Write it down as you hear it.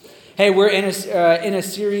Hey, we're in a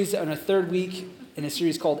series, on a third week, in a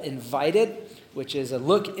series called Invited, which is a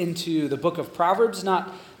look into the book of Proverbs,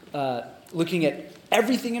 not looking at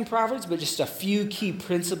everything in Proverbs, but just a few key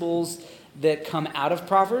principles that come out of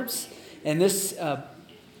Proverbs. And this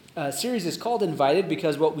series is called Invited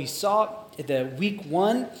because what we saw at the week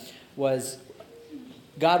one was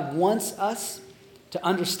God wants us to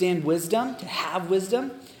understand wisdom, to have wisdom.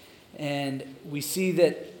 And we see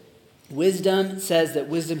that wisdom says that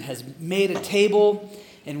wisdom has made a table,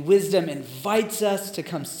 and wisdom invites us to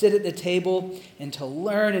come sit at the table and to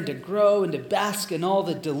learn and to grow and to bask in all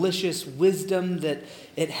the delicious wisdom that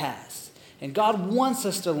it has. And God wants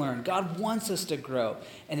us to learn. God wants us to grow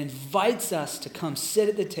and invites us to come sit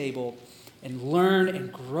at the table and learn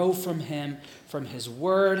and grow from Him, from His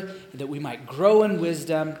Word, that we might grow in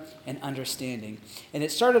wisdom and understanding. And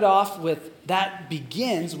it started off with, that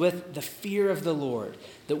begins with the fear of the Lord.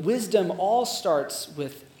 That wisdom all starts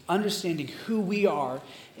with understanding who we are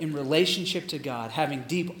in relationship to God, having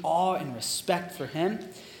deep awe and respect for Him.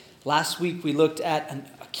 Last week we looked at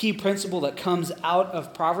a key principle that comes out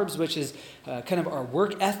of Proverbs, which is kind of our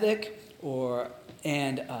work ethic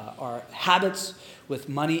and our habits with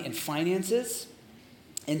money and finances.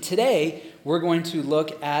 And today, we're going to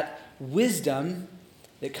look at wisdom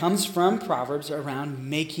that comes from Proverbs around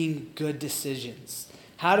making good decisions,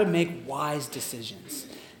 how to make wise decisions.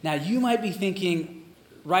 Now, you might be thinking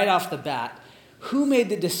right off the bat, who made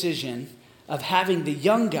the decision of having the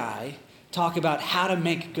young guy talk about how to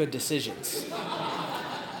make good decisions?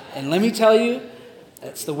 And let me tell you,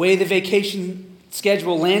 that's the way the vacation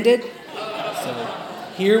schedule landed. So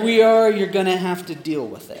here we are, you're going to have to deal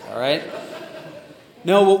with it, all right?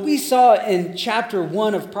 No, what we saw in chapter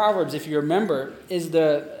 1 of Proverbs, if you remember, is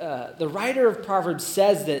the writer of Proverbs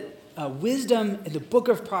says that wisdom in the book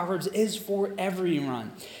of Proverbs is for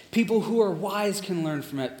everyone. People who are wise can learn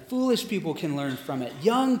from it. Foolish people can learn from it.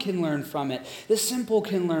 Young can learn from it. The simple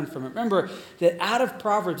can learn from it. Remember that out of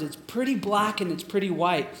Proverbs, it's pretty black and it's pretty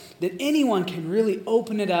white, that anyone can really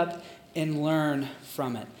open it up and learn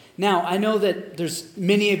from it. Now, I know that there's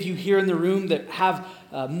many of you here in the room that have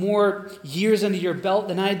more years under your belt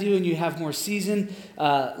than I do, and you have more seasoned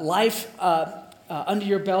life under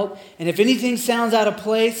your belt. And if anything sounds out of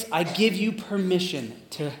place, I give you permission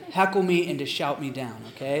to heckle me and to shout me down,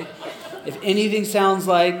 okay? If anything sounds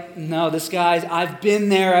like, no, this guy's, I've been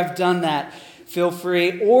there, I've done that, feel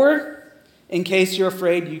free. Or, in case you're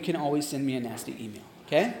afraid, you can always send me a nasty email,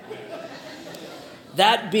 okay?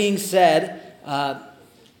 That being said,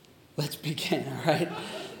 let's begin, all right?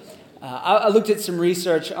 I looked at some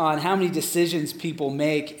research on how many decisions people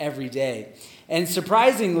make every day. And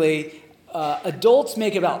surprisingly, adults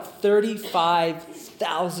make about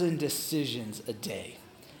 35,000 decisions a day.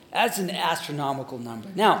 That's an astronomical number.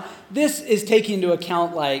 Now, this is taking into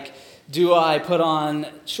account, like, do I put on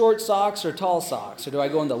short socks or tall socks? Or do I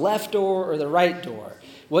go in the left door or the right door?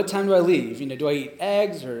 What time do I leave? Do I eat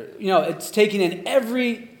eggs? Or, it's taking in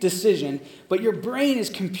every decision, but your brain is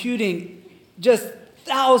computing just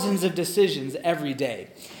thousands of decisions every day.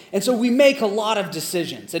 And so we make a lot of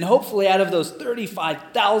decisions. And hopefully out of those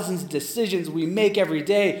 35,000 decisions we make every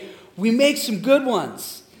day, we make some good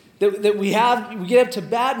ones. That we get up to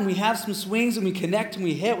bat and we have some swings and we connect and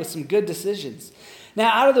we hit with some good decisions.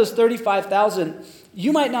 Now, out of those 35,000,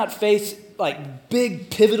 you might not face like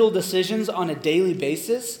big pivotal decisions on a daily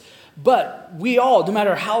basis, but we all, no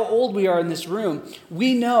matter how old we are in this room,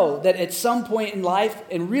 we know that at some point in life,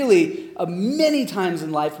 and really many times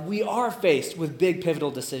in life, we are faced with big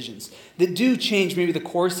pivotal decisions that do change maybe the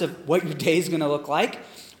course of what your day is going to look like,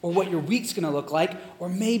 or what your week's going to look like, or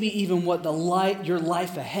maybe even what your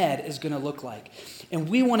life ahead is going to look like. And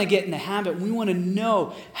we want to get in the habit. We want to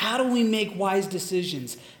know, how do we make wise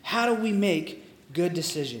decisions? How do we make good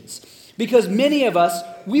decisions? Because many of us,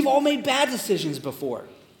 we've all made bad decisions before.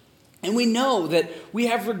 And we know that we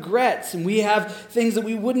have regrets and we have things that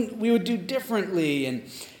we would do differently.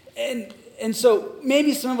 And so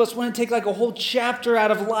maybe some of us want to take like a whole chapter out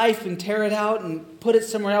of life and tear it out and put it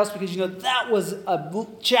somewhere else because, that was a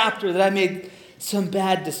chapter that I made some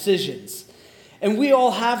bad decisions. And we all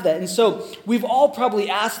have that. And so we've all probably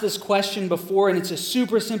asked this question before, and it's a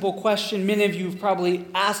super simple question. Many of you have probably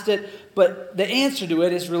asked it, but the answer to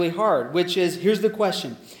it is really hard, which is, here's the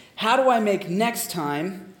question. How do I make next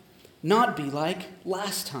time not be like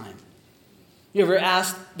last time? You ever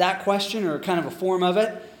asked that question or kind of a form of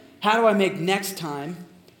it? How do I make next time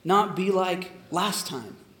not be like last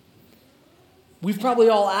time? We've probably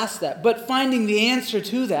all asked that, but finding the answer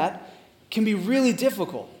to that can be really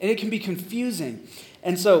difficult and it can be confusing.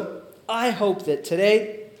 And so I hope that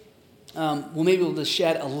today we'll maybe be able to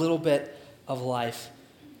shed a little bit of life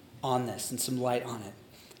on this and some light on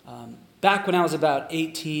it. Back when I was about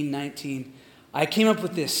 18, 19, I came up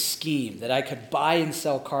with this scheme that I could buy and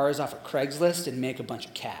sell cars off of Craigslist and make a bunch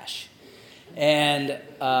of cash. And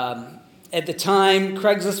at the time,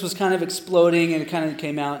 Craigslist was kind of exploding and it kind of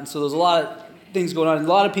came out. And so there was a lot of things going on. And a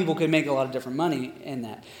lot of people could make a lot of different money in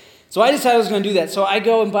that. So I decided I was going to do that. So I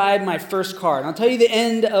go and buy my first car. And I'll tell you the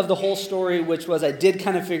end of the whole story, which was I did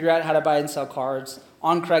kind of figure out how to buy and sell cars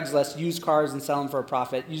on Craigslist, use cars and sell them for a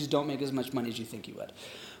profit. You just don't make as much money as you think you would.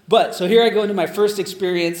 But so here I go into my first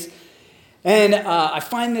experience. And I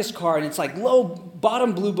find this car, and it's like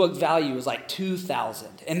bottom blue book value is like $2,000.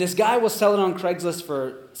 And this guy was selling on Craigslist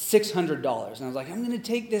for $600. And I was like, I'm going to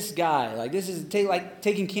take this guy. Like, this is like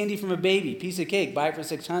taking candy from a baby, piece of cake. Buy it for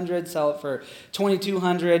 $600, sell it for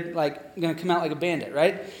 $2,200. Like, I'm going to come out like a bandit,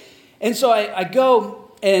 right? And so I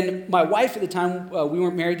go, and my wife at the time, we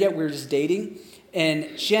weren't married yet. We were just dating. And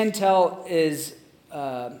Chantel is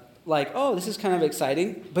like, oh, this is kind of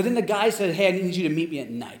exciting. But then the guy said, hey, I need you to meet me at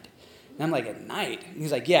night. And I'm like, at night? And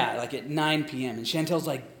he's like, yeah, like at 9 p.m. And Chantel's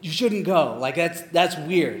like, you shouldn't go. Like, that's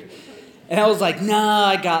weird. And I was like, nah,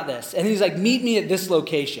 I got this. And he's like, meet me at this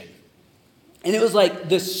location. And it was like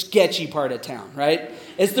the sketchy part of town, right?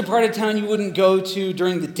 It's the part of town you wouldn't go to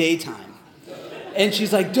during the daytime. And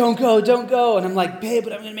she's like, don't go. And I'm like, babe,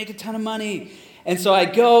 but I'm going to make a ton of money. And so I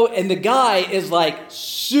go, and the guy is like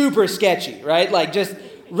super sketchy, right? Like just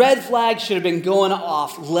red flags should have been going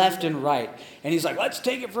off left and right. And he's like, let's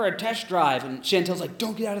take it for a test drive. And Chantel's like,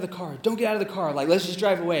 don't get out of the car. Don't get out of the car. Like, let's just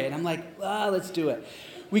drive away. And I'm like, let's do it.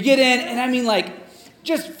 We get in, and I mean, like,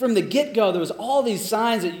 just from the get-go, there was all these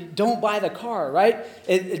signs that you don't buy the car, right?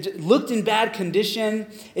 It looked in bad condition.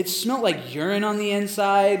 It smelled like urine on the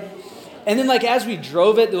inside. And then, like, as we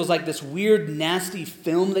drove it, there was, like, this weird, nasty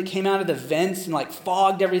film that came out of the vents and, like,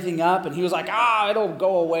 fogged everything up. And he was like, it'll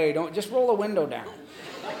go away. Don't just roll the window down.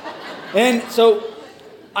 And so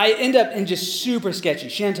I end up in just super sketchy.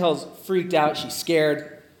 Chantel's freaked out. She's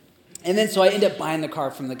scared. And then so I end up buying the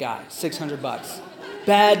car from the guy, $600.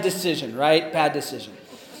 Bad decision, right? Bad decision.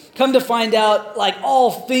 Come to find out, like,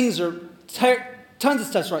 all things are tons of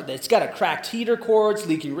stuff's right there. It's got a cracked heater core. It's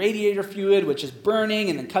leaking radiator fluid, which is burning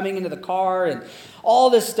and then coming into the car. And all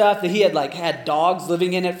this stuff that he had dogs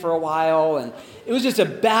living in it for a while. And it was just a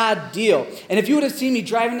bad deal. And if you would have seen me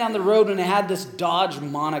driving down the road when I had this Dodge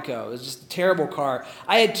Monaco, it was just a terrible car.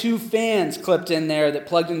 I had 2 fans clipped in there that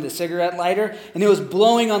plugged into the cigarette lighter, and it was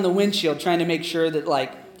blowing on the windshield trying to make sure that,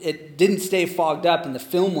 like, it didn't stay fogged up and the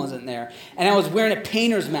film wasn't there. And I was wearing a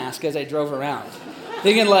painter's mask as I drove around,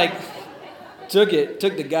 thinking, like, took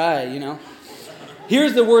the guy, you know.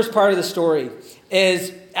 Here's the worst part of the story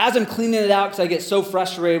is as I'm cleaning it out because I get so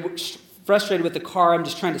frustrated with the car, I'm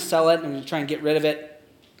just trying to sell it and I'm just trying to get rid of it.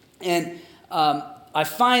 And I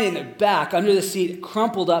find in the back, under the seat,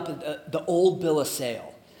 crumpled up the old bill of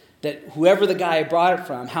sale that whoever the guy bought it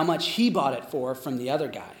from, how much he bought it for from the other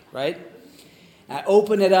guy, right? I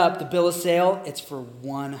open it up, the bill of sale, it's for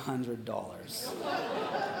 $100.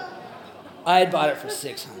 I had bought it for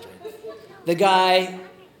 $600. The guy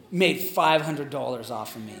made $500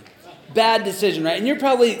 off of me. Bad decision, right? And you're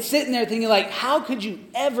probably sitting there thinking, like, how could you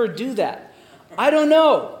ever do that? I don't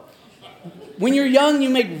know. When you're young, you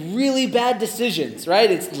make really bad decisions,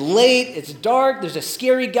 right? It's late, it's dark, there's a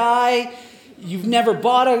scary guy, you've never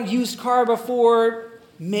bought a used car before,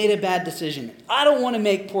 made a bad decision. I don't want to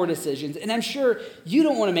make poor decisions, and I'm sure you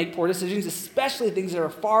don't want to make poor decisions, especially things that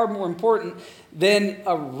are far more important than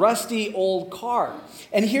a rusty old car.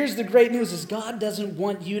 And here's the great news is God doesn't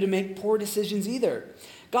want you to make poor decisions either.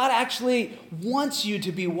 God actually wants you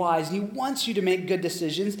to be wise, and he wants you to make good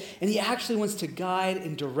decisions, and he actually wants to guide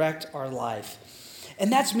and direct our life.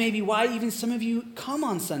 And that's maybe why even some of you come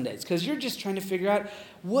on Sundays, because you're just trying to figure out,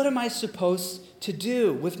 what am I supposed to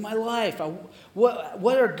do with my life?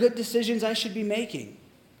 What are good decisions I should be making?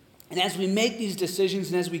 And as we make these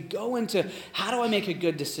decisions and as we go into how do I make a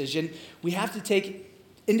good decision, we have to take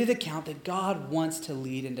into account that God wants to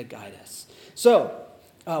lead and to guide us. So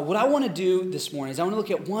what I want to do this morning is I want to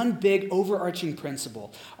look at one big overarching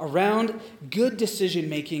principle around good decision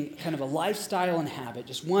making, kind of a lifestyle and habit,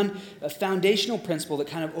 just a foundational principle that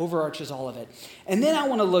kind of overarches all of it. And then I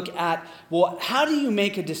want to look at, well, how do you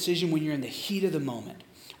make a decision when you're in the heat of the moment?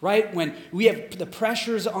 Right? When we have the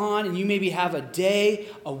pressures on and you maybe have a day,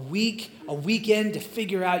 a week, a weekend to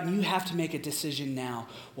figure out and you have to make a decision now.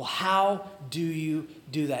 Well, how do you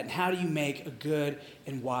do that? And how do you make a good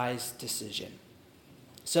and wise decision?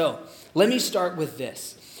 So let me start with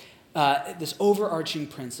this overarching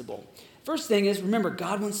principle First thing is, remember,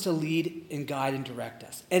 God wants to lead and guide and direct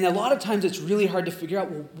us. And a lot of times it's really hard to figure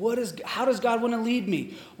out, well, how does God want to lead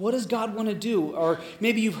me? What does God want to do? Or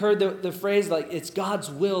maybe you've heard the phrase, like, it's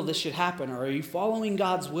God's will this should happen. Or are you following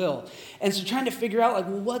God's will? And so trying to figure out, like,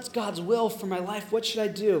 well, what's God's will for my life? What should I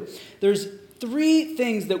do? There's 3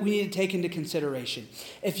 things that we need to take into consideration.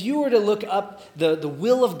 If you were to look up the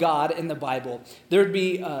will of God in the Bible, there'd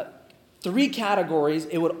be 3 categories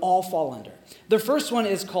it would all fall under. The first one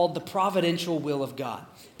is called the providential will of God.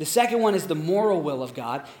 The second one is the moral will of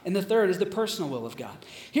God. And the third is the personal will of God.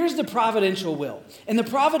 Here's the providential will. And the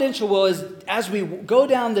providential will is, as we go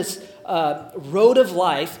down this road of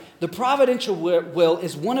life, the providential will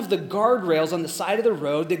is one of the guardrails on the side of the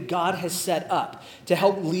road that God has set up to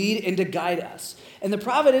help lead and to guide us. And the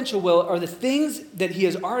providential will are the things that he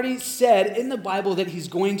has already said in the Bible that he's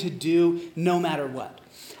going to do no matter what.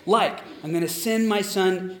 Like, I'm going to send my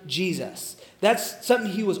son Jesus. That's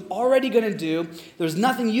something he was already going to do. There's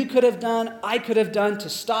nothing you could have done, I could have done to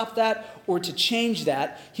stop that or to change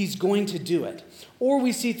that. He's going to do it. Or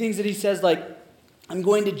we see things that he says like, I'm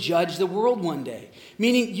going to judge the world one day.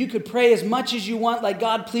 Meaning you could pray as much as you want, like,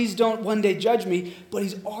 God, please don't one day judge me. But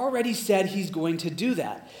he's already said he's going to do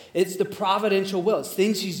that. It's the providential will. It's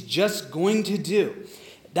things he's just going to do.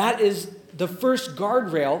 That is the first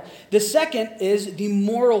guardrail. The second is the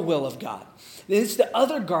moral will of God. It's the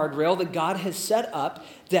other guardrail that God has set up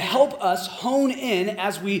to help us hone in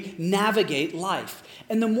as we navigate life.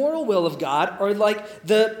 And the moral will of God are like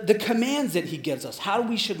the commands that he gives us, how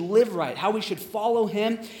we should live right, how we should follow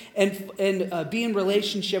him and be in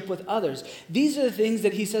relationship with others. These are the things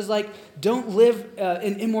that he says, like, don't live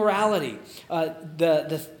in immorality.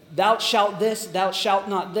 Thou shalt this, thou shalt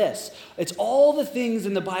not this. It's all the things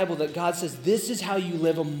in the Bible that God says, this is how you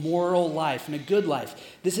live a moral life and a good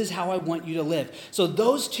life. This is how I want you to live. So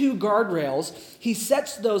those 2 guardrails, he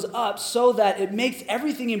sets those up so that it makes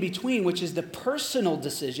everything in between, which is the personal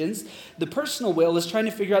decisions. The personal will is trying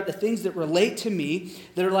to figure out the things that relate to me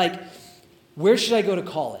that are like, where should I go to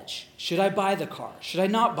college? Should I buy the car? Should I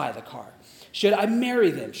not buy the car? Should I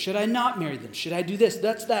marry them? Should I not marry them? Should I do this?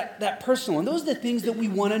 That's that personal. And those are the things that we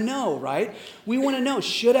want to know, right? We want to know,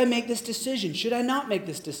 should I make this decision? Should I not make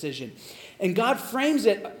this decision? And God frames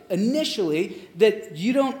it initially that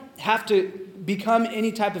you don't have to become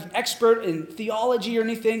any type of expert in theology or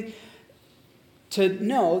anything to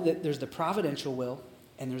know that there's the providential will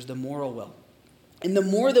and there's the moral will. And the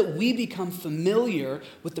more that we become familiar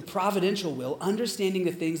with the providential will, understanding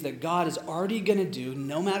the things that God is already going to do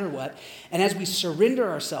no matter what, and as we surrender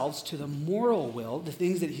ourselves to the moral will, the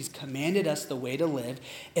things that he's commanded us the way to live,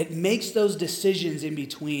 it makes those decisions in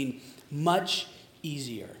between much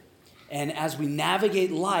easier. And as we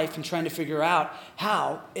navigate life and trying to figure out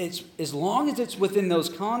how, as long as it's within those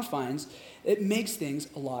confines, it makes things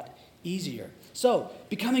a lot easier. So,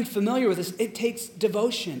 becoming familiar with this, it takes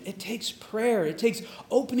devotion, it takes prayer, it takes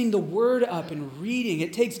opening the Word up and reading,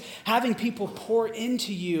 it takes having people pour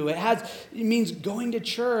into you, it means going to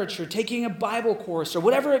church or taking a Bible course or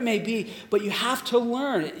whatever it may be, but you have to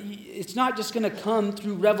learn. It's not just going to come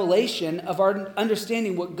through revelation of our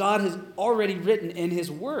understanding what God has already written in His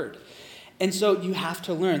Word. And so you have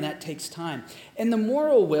to learn. That takes time. And the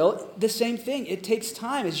moral will, the same thing. It takes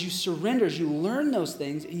time as you surrender, as you learn those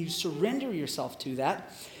things and you surrender yourself to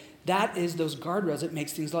that. That is those guardrails. It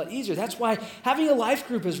makes things a lot easier. That's why having a life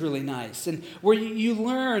group is really nice, and where you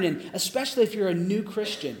learn, and especially if you're a new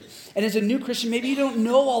Christian. And as a new Christian, maybe you don't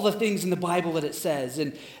know all the things in the Bible that it says.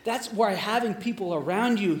 And that's why having people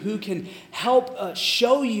around you who can help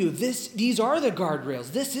show you these are the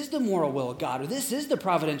guardrails. This is the moral will of God, or this is the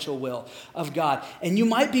providential will of God. And you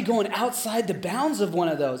might be going outside the bounds of one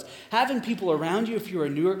of those. Having people around you, if you're a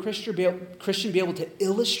newer Christian, be able to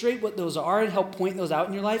illustrate what those are and help point those out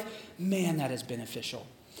in your life, man, that is beneficial.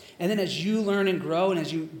 And then as you learn and grow and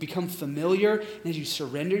as you become familiar and as you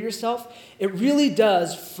surrender yourself, it really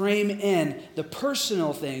does frame in the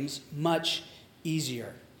personal things much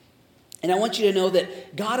easier. And I want you to know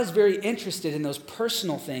that God is very interested in those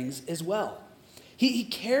personal things as well. He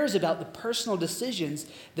cares about the personal decisions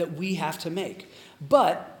that we have to make.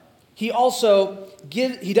 But he also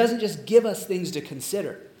he doesn't just give us things to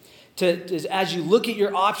consider. As you look at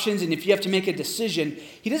your options and if you have to make a decision,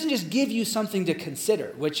 he doesn't just give you something to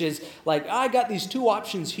consider, which is like, I got these 2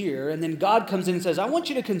 options here, and then God comes in and says, I want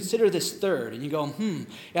you to consider this third. And you go,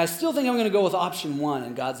 I still think I'm going to go with option 1.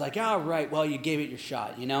 And God's like, right, well, you gave it your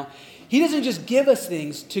shot, He doesn't just give us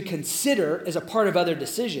things to consider as a part of other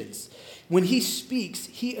decisions. when he speaks,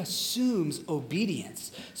 he assumes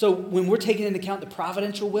obedience. So when we're taking into account the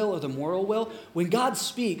providential will or the moral will, when God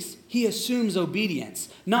speaks, he assumes obedience,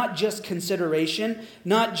 not just consideration,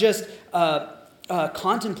 not just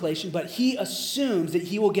contemplation, but he assumes that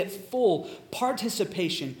he will get full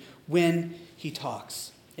participation when he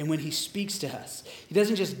talks and when he speaks to us. He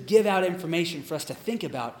doesn't just give out information for us to think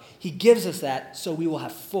about. He gives us that so we will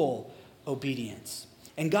have full obedience.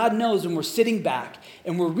 And God knows when we're sitting back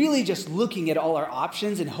and we're really just looking at all our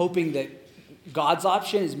options and hoping that God's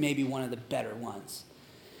option is maybe one of the better ones.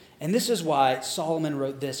 And this is why Solomon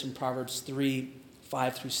wrote this in Proverbs 3,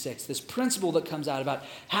 5 through 6, this principle that comes out about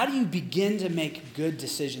how do you begin to make good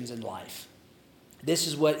decisions in life. This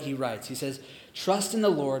is what he writes. He says, trust in the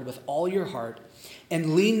Lord with all your heart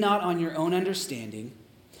and lean not on your own understanding.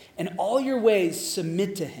 In all your ways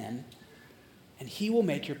submit to him, and he will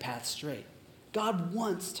make your path straight. God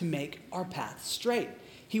wants to make our path straight.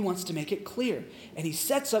 He wants to make it clear. And he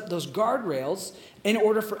sets up those guardrails in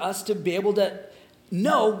order for us to be able to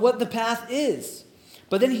know what the path is.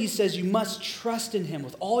 But then he says you must trust in him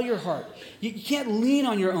with all your heart. You can't lean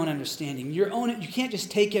on your own understanding. You can't just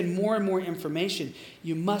take in more and more information.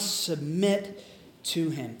 You must submit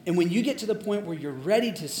to him. And when you get to the point where you're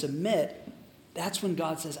ready to submit, that's when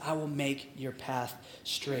God says, I will make your path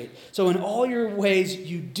straight. So in all your ways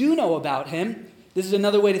you do know about him, this is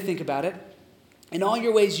another way to think about it. In all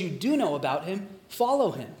your ways you do know about him,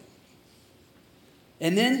 follow him.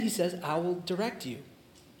 And then he says, I will direct you.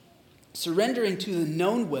 Surrendering to the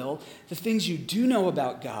known will, the things you do know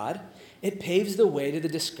about God, it paves the way to the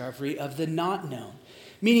discovery of the not known.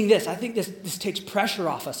 Meaning this, I think this takes pressure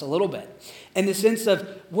off us a little bit. In the sense of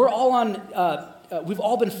we've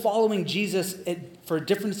all been following Jesus for a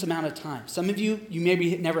different amount of time. Some of you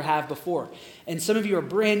maybe never have before. And some of you are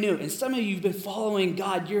brand new. And some of you have been following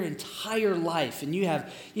God your entire life. And you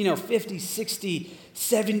have, 50, 60,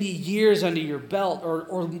 70 years under your belt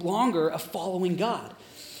or longer of following God.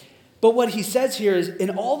 But what he says here is,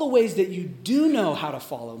 in all the ways that you do know how to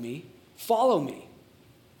follow me.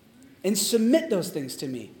 And submit those things to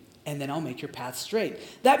me. And then I'll make your path straight.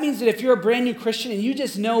 That means that if you're a brand new Christian and you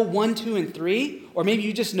just know 1, 2, and 3, or maybe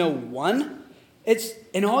you just know 1, it's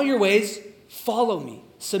in all your ways, follow me.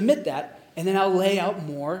 Submit that, and then I'll lay out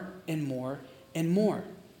more and more and more.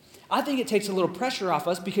 I think it takes a little pressure off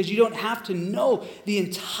us because you don't have to know the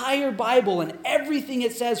entire Bible and everything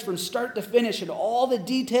it says from start to finish and all the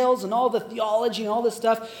details and all the theology and all this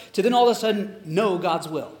stuff to then all of a sudden know God's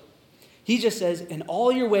will. He just says, in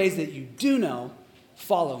all your ways that you do know,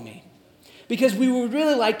 follow me. Because we would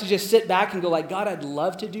really like to just sit back and go like, God, I'd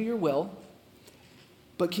love to do your will,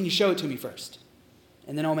 but can you show it to me first?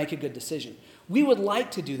 And then I'll make a good decision. We would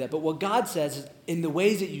like to do that, but what God says is, in the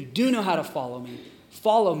ways that you do know how to follow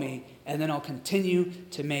me, and then I'll continue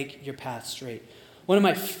to make your path straight. One of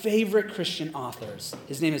my favorite Christian authors,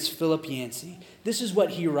 his name is Philip Yancey. This is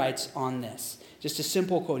what he writes on this. Just a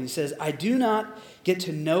simple quote. He says, I do not get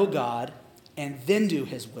to know God and then do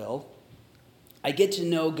his will. I get to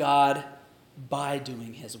know God by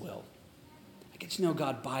doing his will. I get to know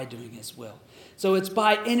God by doing his will. So it's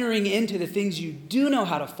by entering into the things you do know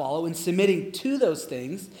how to follow and submitting to those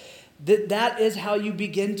things that is how you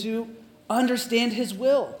begin to understand his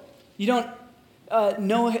will. You don't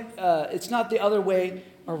know, it's not the other way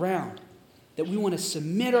around. That we want to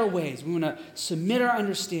submit our ways. We want to submit our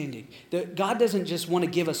understanding. That God doesn't just want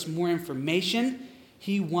to give us more information.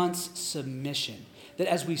 He wants submission. That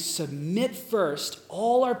as we submit first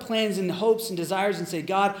all our plans and hopes and desires and say,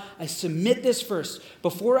 God, I submit this first.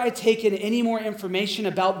 Before I take in any more information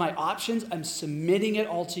about my options, I'm submitting it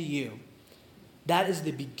all to you. That is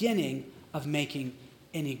the beginning of making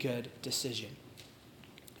any good decision.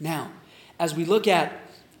 Now, as we look at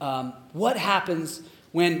what happens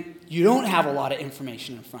when you don't have a lot of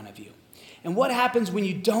information in front of you, and what happens when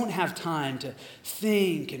you don't have time to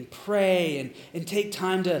think and pray and take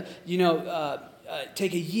time to,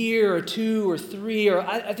 take a year or 2 or 3, or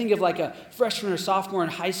I think of like a freshman or sophomore in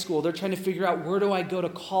high school. They're trying to figure out, where do I go to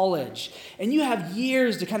college? And you have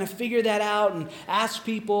years to kind of figure that out and ask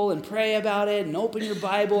people and pray about it and open your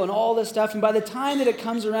Bible and all this stuff. And by the time that it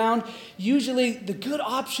comes around, usually the good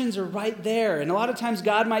options are right there. And a lot of times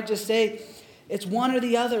God might just say, it's one or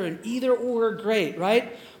the other, and either or are great,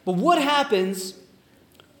 right? But what happens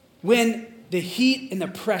when the heat and the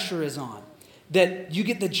pressure is on? that you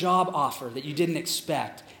get the job offer that you didn't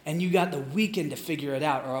expect, and you got the weekend to figure it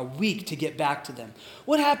out, or a week to get back to them?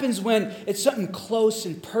 What happens when it's something close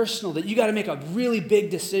and personal that you got to make a really big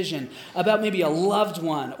decision about maybe a loved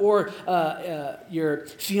one or your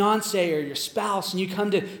fiance or your spouse, and you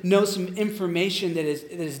come to know some information that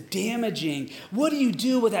is damaging? What do you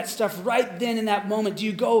do with that stuff right then in that moment? Do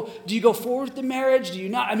you go forward with the marriage? Do you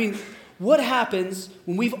not? I mean, what happens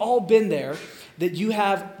when we've all been there, that you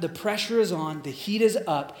have the pressure is on, the heat is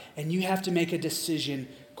up, and you have to make a decision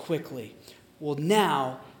quickly? Well,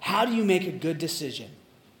 now, how do you make a good decision?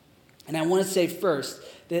 And I want to say first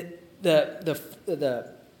that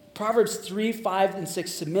the Proverbs 3, 5, and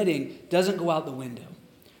 6 submitting doesn't go out the window.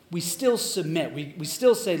 We still submit. We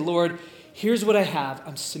still say, Lord, here's what I have.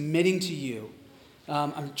 I'm submitting to you.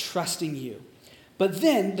 I'm trusting you. But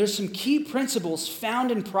then there's some key principles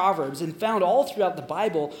found in Proverbs and found all throughout the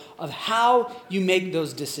Bible of how you make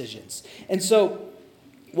those decisions. And so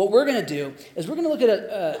what we're going to do is we're going to look at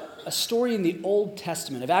a story in the Old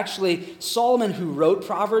Testament of actually Solomon, who wrote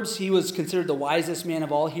Proverbs. He was considered the wisest man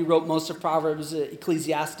of all. He wrote most of Proverbs,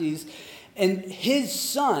 Ecclesiastes. And his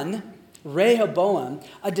son, Rehoboam,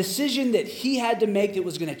 a decision that he had to make that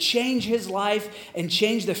was going to change his life and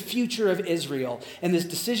change the future of Israel. And this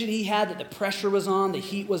decision he had, that the pressure was on, the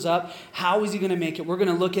heat was up, how was he going to make it? We're going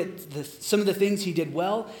to look at some of the things he did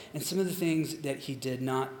well and some of the things that he did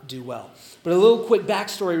not do well. But a little quick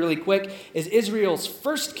backstory really quick is Israel's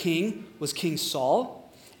first king was King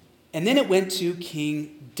Saul, and then it went to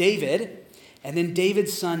King David, and then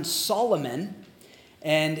David's son Solomon.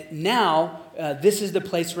 And now, this is the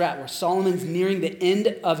place we're at, where Solomon's nearing the end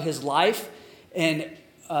of his life. And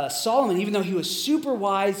Solomon, even though he was super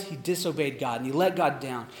wise, he disobeyed God, and he let God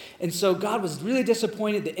down. And so God was really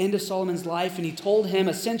disappointed at the end of Solomon's life, and he told him,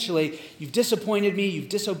 essentially, you've disappointed me, you've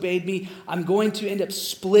disobeyed me, I'm going to end up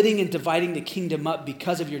splitting and dividing the kingdom up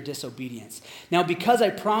because of your disobedience. Now, because I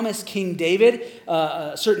promised King David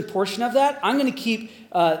a certain portion of that, I'm going to keep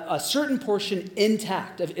a certain portion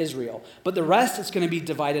intact of Israel, but the rest is going to be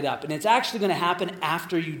divided up, and it's actually going to happen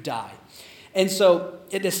after you die. And so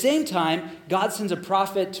at the same time, God sends a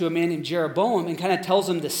prophet to a man named Jeroboam and kind of tells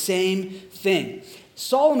him the same thing.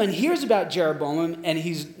 Solomon hears about Jeroboam, and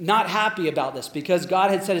he's not happy about this because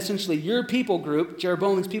God had said essentially your people group,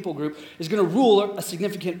 Jeroboam's people group, is going to rule a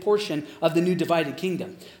significant portion of the new divided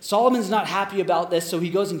kingdom. Solomon's not happy about this, so he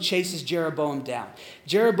goes and chases Jeroboam down.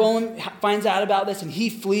 Jeroboam finds out about this, and he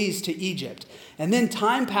flees to Egypt. And then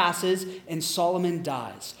time passes, and Solomon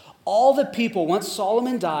dies. All the people, once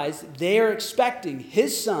Solomon dies, they are expecting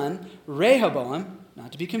his son, Rehoboam,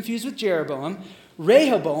 not to be confused with Jeroboam,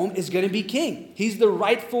 Rehoboam is going to be king. He's the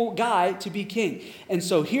rightful guy to be king. And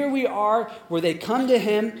so here we are where they come to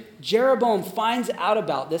him. Jeroboam finds out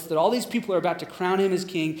about this, that all these people are about to crown him as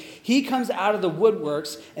king. He comes out of the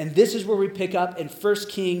woodworks, and this is where we pick up in 1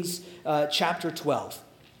 Kings chapter 12.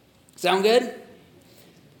 Sound good? It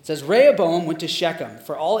says, Rehoboam went to Shechem,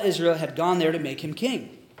 for all Israel had gone there to make him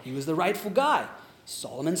king. He was the rightful guy,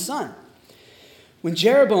 Solomon's son. When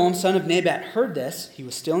Jeroboam, son of Nebat, heard this, he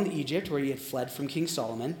was still in Egypt, where he had fled from King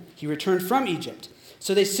Solomon. He returned from Egypt.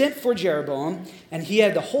 So they sent for Jeroboam, and he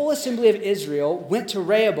had the whole assembly of Israel went to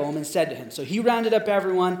Rehoboam and said to him. So he rounded up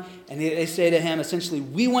everyone, and they say to him, essentially,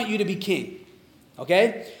 we want you to be king.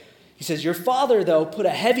 Okay? He says, your father, though, put a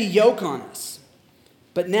heavy yoke on us.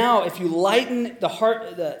 But now, if you lighten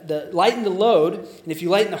lighten the load, and if you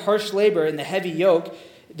lighten the harsh labor and the heavy yoke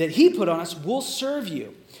that he put on us, we'll serve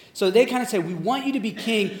you. So they kind of say, we want you to be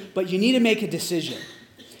king, but you need to make a decision.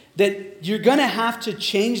 That you're going to have to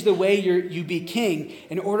change the way you be king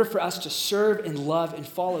in order for us to serve and love and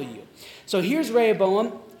follow you. So here's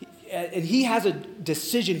Rehoboam, and he has a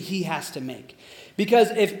decision he has to make. Because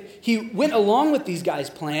if he went along with these guys'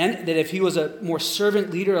 plan, that if he was a more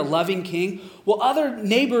servant leader, a loving king, well, other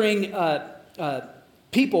neighboring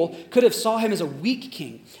people could have saw him as a weak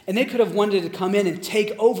king, and they could have wanted to come in and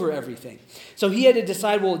take over everything. So he had to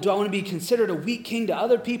decide, well, do I want to be considered a weak king to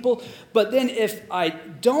other people? But then if I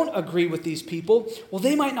don't agree with these people, well,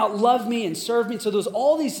 they might not love me and serve me. So there's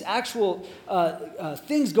all these actual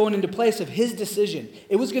things going into place of his decision.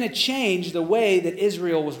 It was going to change the way that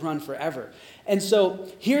Israel was run forever. And so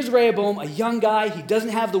here's Rehoboam, a young guy. He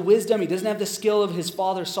doesn't have the wisdom. He doesn't have the skill of his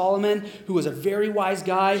father Solomon, who was a very wise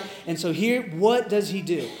guy. And so here, what does he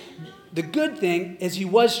do? The good thing is he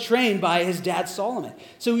was trained by his dad Solomon.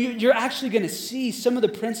 So you're actually going to see some of the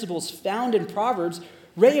principles found in Proverbs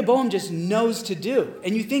Rehoboam just knows to do.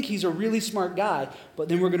 And you think he's a really smart guy, but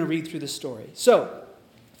then we're going to read through the story. So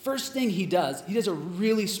First thing he does a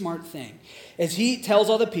really smart thing. As he tells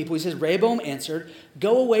all the people, he says, Rehoboam answered,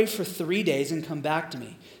 "Go away for 3 days and come back to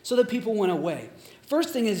me." So the people went away. First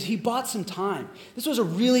thing is he bought some time. This was a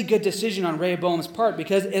really good decision on Rehoboam's part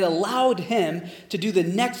because it allowed him to do the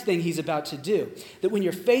next thing he's about to do. That when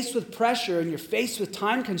you're faced with pressure and you're faced with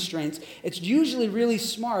time constraints, it's usually really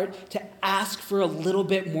smart to ask for a little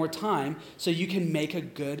bit more time so you can make a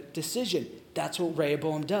good decision. That's what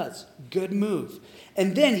Rehoboam does. Good move.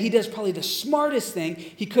 And then he does probably the smartest thing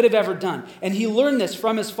he could have ever done. And he learned this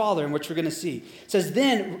from his father, in which we're going to see. It says,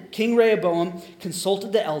 then King Rehoboam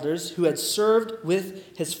consulted the elders who had served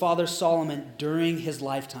with his father Solomon during his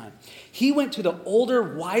lifetime. He went to the older,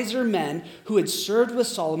 wiser men who had served with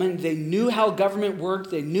Solomon. They knew how government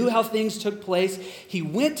worked. They knew how things took place. He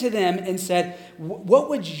went to them and said, what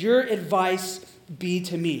would your advice be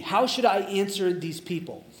to me? How should I answer these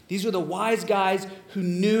people? These were the wise guys who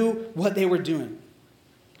knew what they were doing.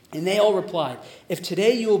 And they all replied, if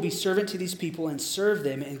today you will be servant to these people and serve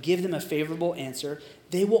them and give them a favorable answer,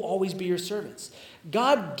 they will always be your servants.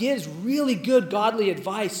 God gives really good godly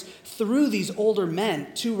advice through these older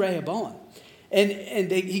men to Rehoboam.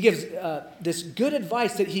 And he gives this good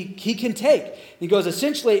advice that he can take. He goes,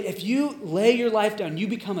 essentially, if you lay your life down, you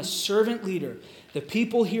become a servant leader. The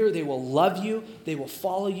people here, they will love you, they will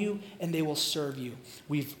follow you, and they will serve you.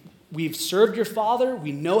 We've served your father.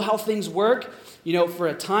 We know how things work. You know, for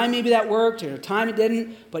a time maybe that worked, or a time it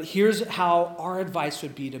didn't. But here's how our advice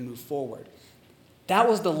would be to move forward. That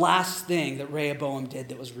was the last thing that Rehoboam did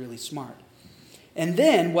that was really smart. And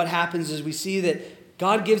then what happens is we see that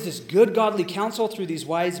God gives this good godly counsel through these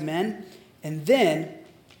wise men. And then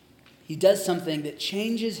he does something that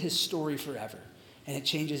changes his story forever. And it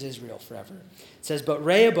changes Israel forever. It says, but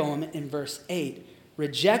Rehoboam in verse 8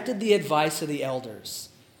 rejected the advice of the elders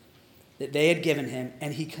that they had given him,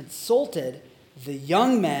 and he consulted the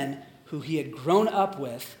young men who he had grown up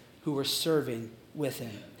with who were serving with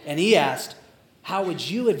him. And he asked, how would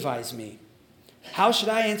you advise me? How should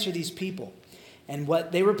I answer these people? And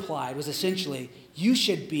what they replied was essentially, you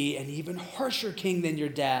should be an even harsher king than your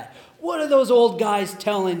dad. What are those old guys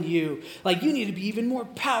telling you? Like, you need to be even more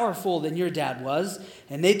powerful than your dad was.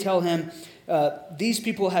 And they tell him, these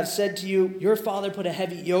people have said to you, your father put a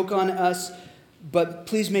heavy yoke on us, but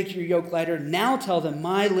please make your yoke lighter. Now tell them,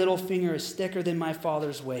 my little finger is thicker than my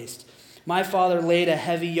father's waist. My father laid a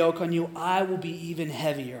heavy yoke on you. I will be even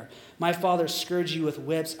heavier. My father scourged you with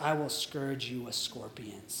whips. I will scourge you with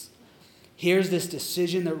scorpions. Here's this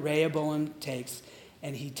decision that Rehoboam takes,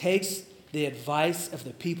 and he takes the advice of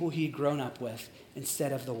the people he'd grown up with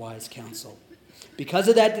instead of the wise counsel. Because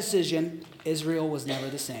of that decision, Israel was never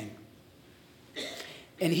the same.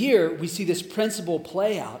 And here we see this principle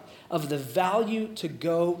play out of the value to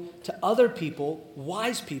go to other people,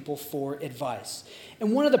 wise people, for advice.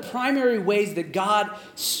 And one of the primary ways that God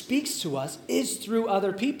speaks to us is through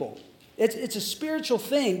other people. It's a spiritual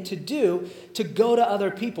thing to do, to go to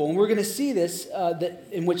other people. And we're going to see this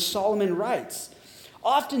in which Solomon writes.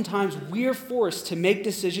 Oftentimes, we're forced to make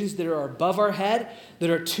decisions that are above our head, that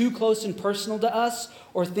are too close and personal to us,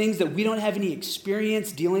 or things that we don't have any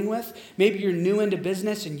experience dealing with. Maybe you're new into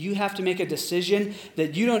business and you have to make a decision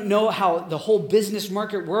that you don't know how the whole business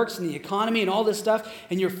market works and the economy and all this stuff,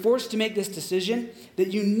 and you're forced to make this decision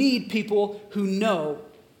that you need people who know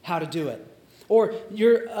how to do it. Or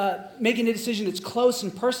you're making a decision that's close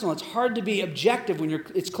and personal. It's hard to be objective when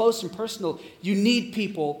it's close and personal. You need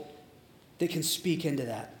people that can speak into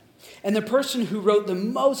that. And the person who wrote the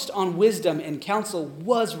most on wisdom and counsel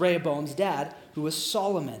was Rehoboam's dad, who was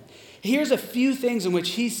Solomon. Here's a few things in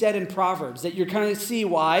which he said in Proverbs that you're going to see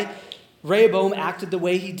why Rehoboam acted the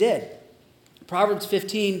way he did. Proverbs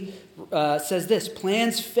 15 says this,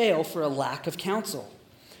 plans fail for a lack of counsel,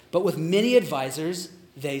 but with many advisors,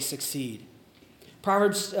 they succeed.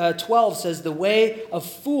 Proverbs 12 says, the way of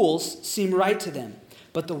fools seem right to them,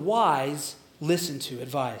 but the wise listen to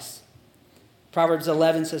advice. Proverbs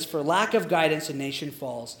 11 says, for lack of guidance, a nation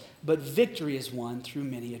falls, but victory is won through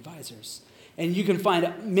many advisors. And you can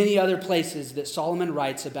find many other places that Solomon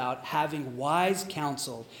writes about having wise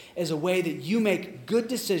counsel as a way that you make good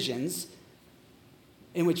decisions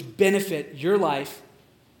in which benefit your life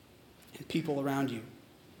and people around you.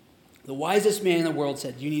 The wisest man in the world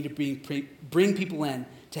said, you need to bring people in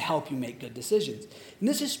to help you make good decisions. And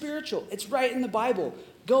this is spiritual. It's right in the Bible.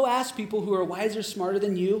 Go ask people who are wiser, smarter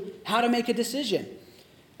than you, how to make a decision.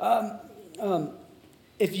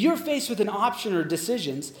 If you're faced with an option or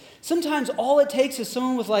decisions, sometimes all it takes is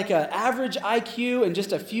someone with like an average IQ and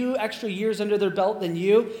just a few extra years under their belt than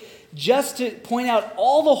you, just to point out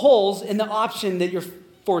all the holes in the option that you're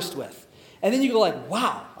forced with. And then you go like,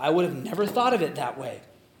 wow, I would have never thought of it that way.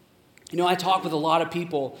 I talk with a lot of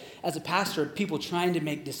people as a pastor, people trying to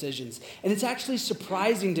make decisions. And it's actually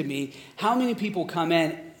surprising to me how many people come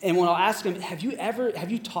in, and when I'll ask them, have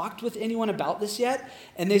you talked with anyone about this yet?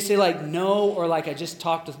 And they say like, no, or like, I just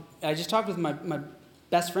talked with my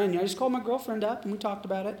best friend. I just called my girlfriend up and we talked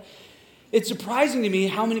about it. It's surprising to me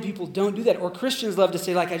how many people don't do that. Or Christians love to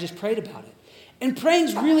say like, I just prayed about it. And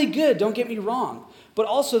praying's really good, don't get me wrong. But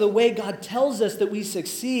also the way God tells us that we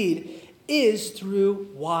succeed is through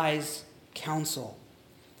wise counsel.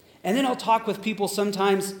 And then I'll talk with people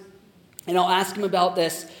sometimes and I'll ask them about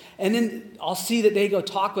this, and then I'll see that they go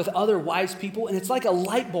talk with other wise people, and it's like a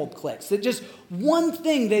light bulb clicks. That just one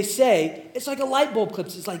thing they say, it's like a light bulb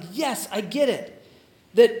clicks. It's like, yes, I get it.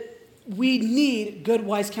 That we need good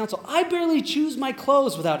wise counsel. I barely choose my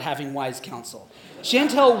clothes without having wise counsel.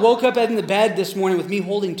 Chantel woke up in the bed this morning with me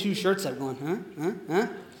holding 2 shirts up going, huh?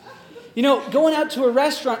 Going out to a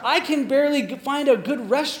restaurant, I can barely find a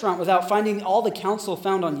good restaurant without finding all the counsel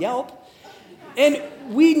found on Yelp. And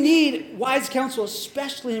we need wise counsel,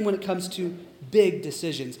 especially when it comes to big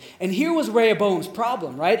decisions. And here was Rehoboam's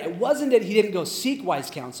problem, right? It wasn't that he didn't go seek wise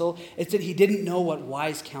counsel, it's that he didn't know what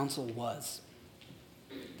wise counsel was.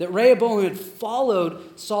 That Rehoboam had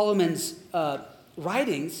followed Solomon's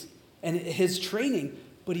writings and his training,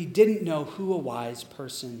 but he didn't know who a wise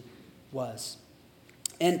person was.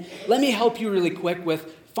 And let me help you really quick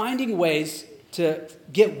with finding ways to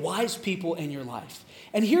get wise people in your life.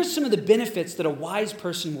 And here's some of the benefits that a wise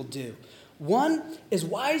person will do. One is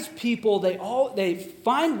wise people, they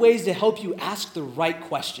find ways to help you ask the right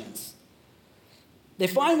questions. They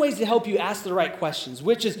find ways to help you ask the right questions,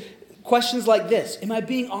 which is questions like this: am I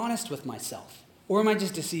being honest with myself, or am I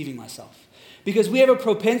just deceiving myself? Because we have a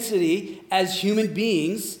propensity as human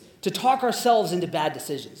beings to talk ourselves into bad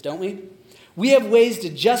decisions, don't we? We have ways to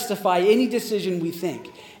justify any decision we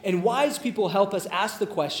think. And wise people help us ask the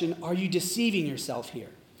question, are you deceiving yourself here?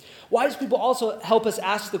 Wise people also help us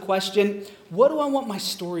ask the question, what do I want my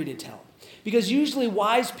story to tell? Because usually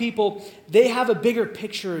wise people, they have a bigger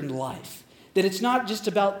picture in life. That it's not just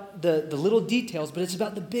about the little details, but it's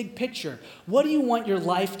about the big picture. What do you want your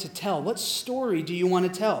life to tell? What story do you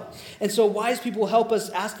want to tell? And so wise people help us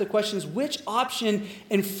ask the questions, which option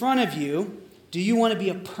in front of you do you want to be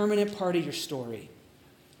a permanent part of your story?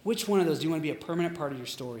 Which one of those do you want to be a permanent part of your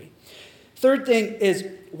story? Third thing is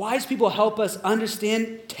wise people help us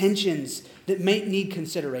understand tensions that may need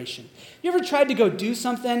consideration. You ever tried to go do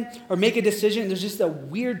something or make a decision and there's just a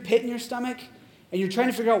weird pit in your stomach? And you're trying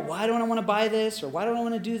to figure out, why don't I want to buy this? Or why don't I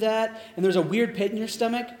want to do that? And there's a weird pit in your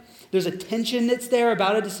stomach. There's a tension that's there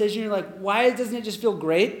about a decision. You're like, why doesn't it just feel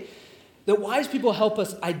great? That wise people help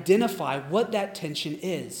us identify what that tension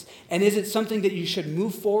is. And is it something that you should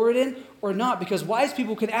move forward in or not? Because wise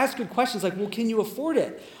people can ask good questions like, well, can you afford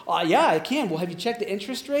it? Yeah, I can. Well, have you checked the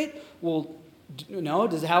interest rate? Well, no.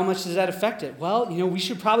 How much does that affect it? Well, we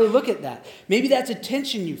should probably look at that. Maybe that's a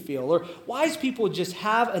tension you feel. Or wise people just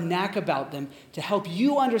have a knack about them to help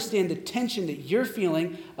you understand the tension that you're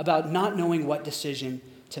feeling about not knowing what decision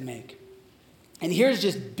to make. And here's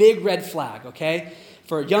just big red flag, okay?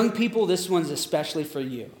 For young people, this one's especially for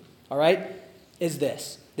you, all right, is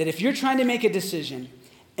this: that if you're trying to make a decision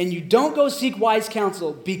and you don't go seek wise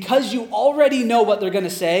counsel because you already know what they're going to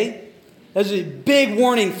say, those are big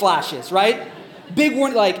warning flashes, right? Big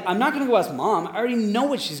warning, like, I'm not going to go ask mom. I already know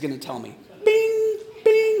what she's going to tell me. Bing,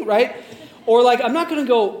 bing, right? Or like, I'm not going to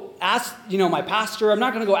go ask, my pastor. I'm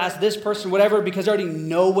not going to go ask this person, whatever, because I already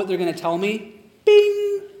know what they're going to tell me.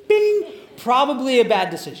 Bing, bing. Probably a bad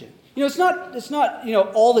decision. It's not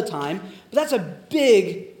all the time, but that's a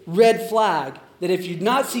big red flag that if you're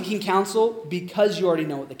not seeking counsel because you already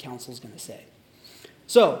know what the counsel is going to say.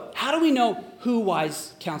 So how do we know who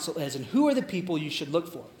wise counsel is and who are the people you should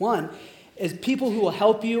look for? One is people who will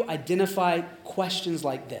help you identify questions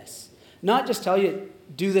like this. Not just tell you,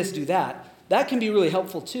 do this, do that. That can be really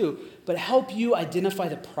helpful too, but help you identify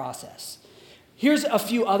the process. Here's a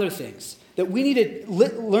few other things. That we need to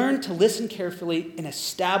learn to listen carefully and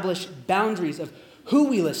establish boundaries of who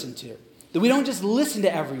we listen to. That we don't just listen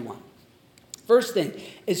to everyone. First thing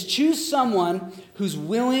is choose someone who's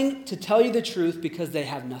willing to tell you the truth because they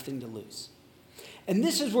have nothing to lose. And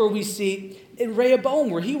this is where we see in Rehoboam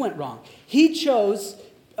where he went wrong. He chose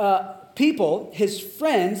people, his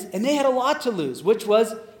friends, and they had a lot to lose, which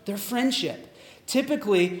was their friendship.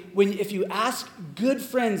 Typically, if you ask good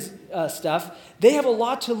friends stuff, they have a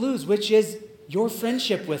lot to lose, which is your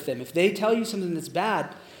friendship with them. If they tell you something that's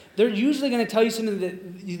bad, they're usually going to tell you something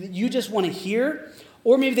that you just want to hear,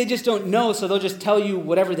 or maybe they just don't know, so they'll just tell you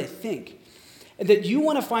whatever they think. And that you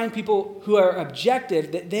want to find people who are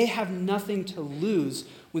objective, that they have nothing to lose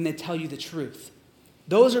when they tell you the truth.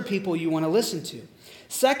 Those are people you want to listen to.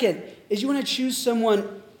 Second is you want to choose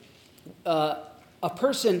someone, a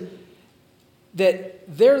person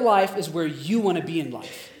that their life is where you want to be in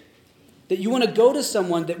life. That you want to go to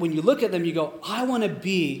someone that when you look at them, you go, I want to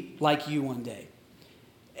be like you one day.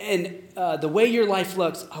 And the way your life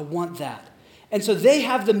looks, I want that. And so they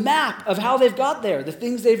have the map of how they've got there, the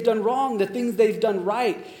things they've done wrong, the things they've done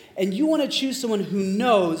right. And you want to choose someone who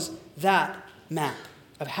knows that map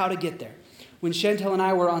of how to get there. When Chantel and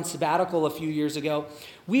I were on sabbatical a few years ago,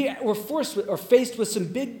 we were faced with some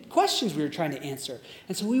big questions we were trying to answer.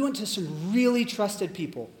 And so we went to some really trusted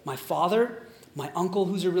people. My father, my uncle,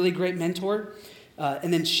 who's a really great mentor,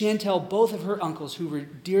 and then Chantel, both of her uncles, who we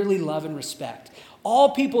dearly love and respect.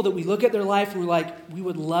 All people that we look at their life and we're like, we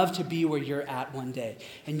would love to be where you're at one day.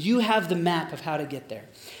 And you have the map of how to get there.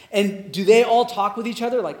 And do they all talk with each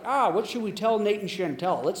other? Like, what should we tell Nate and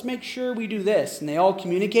Chantel? Let's make sure we do this. And they all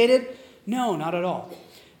communicated? No, not at all.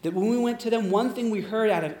 That when we went to them, one thing we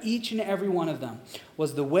heard out of each and every one of them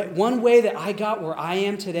was one way that I got where I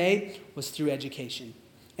am today was through education.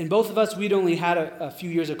 And both of us, we'd only had a few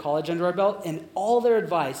years of college under our belt, and all their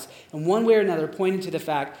advice, in one way or another, pointed to the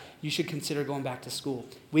fact you should consider going back to school.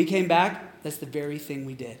 We came back, that's the very thing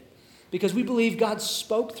we did. Because we believe God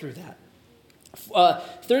spoke through that.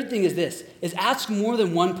 Third thing is this, is ask more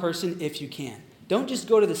than one person if you can. Don't just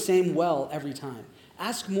go to the same well every time.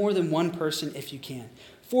 Ask more than one person if you can.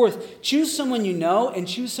 Fourth, choose someone you know and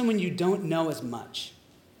choose someone you don't know as much.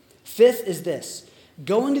 Fifth is this,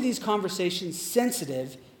 go into these conversations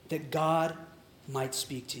sensitive that God might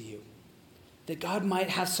speak to you. That God might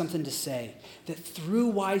have something to say. That through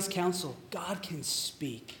wise counsel, God can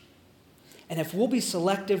speak. And if we'll be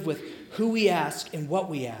selective with who we ask and what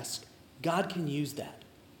we ask, God can use that.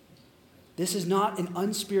 This is not an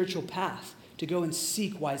unspiritual path to go and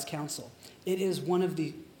seek wise counsel. It is one of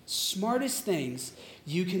the smartest things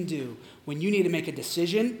you can do when you need to make a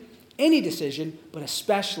decision, any decision, but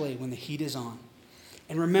especially when the heat is on.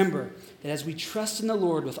 And remember that as we trust in the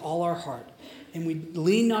Lord with all our heart, and we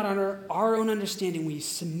lean not on our own understanding, we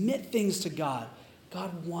submit things to God,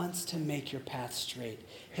 God wants to make your path straight.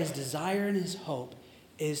 His desire and his hope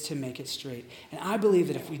is to make it straight. And I believe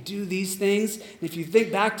that if we do these things, and if you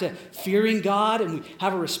think back to fearing God and we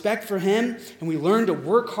have a respect for him, and we learn to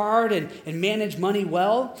work hard and manage money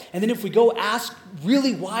well, and then if we go ask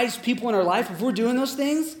really wise people in our life, if we're doing those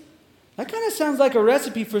things, that kind of sounds like a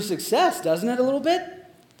recipe for success, doesn't it, a little bit?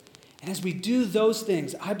 And as we do those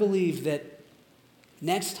things, I believe that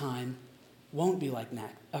next time won't be like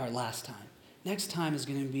last time. Next time is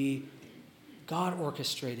going to be God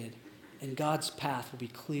orchestrated, and God's path will be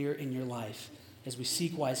clear in your life as we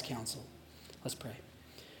seek wise counsel. Let's pray.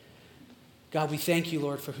 God, we thank you,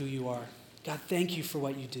 Lord, for who you are. God, thank you for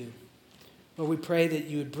what you do. Lord, we pray that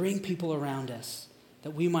you would bring people around us,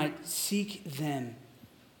 that we might seek them.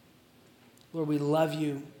 Lord, we love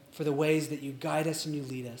you for the ways that you guide us and you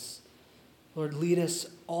lead us. Lord, lead us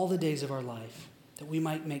all the days of our life, that we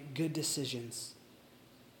might make good decisions,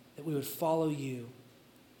 that we would follow you,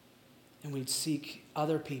 and we'd seek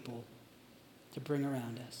other people to bring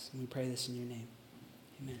around us. And we pray this in your name.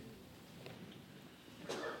 Amen.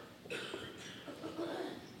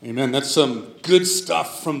 Amen. That's some good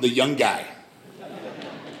stuff from the young guy.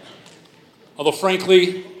 Although,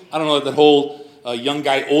 frankly, I don't know that whole young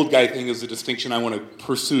guy, old guy thing is a distinction I want to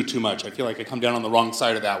pursue too much. I feel like I come down on the wrong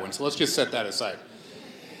side of that one. So let's just set that aside.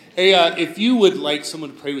 Hey, if you would like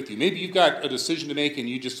someone to pray with you, maybe you've got a decision to make and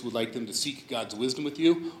you just would like them to seek God's wisdom with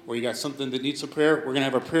you, or you got something that needs some prayer, we're going to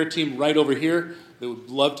have our prayer team right over here that would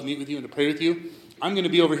love to meet with you and to pray with you. I'm going to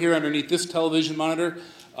be over here underneath this television monitor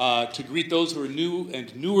to greet those who are new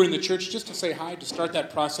and newer in the church, just to say hi, to start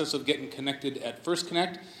that process of getting connected at First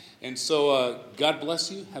Connect. And so God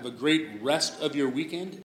bless you. Have a great rest of your weekend.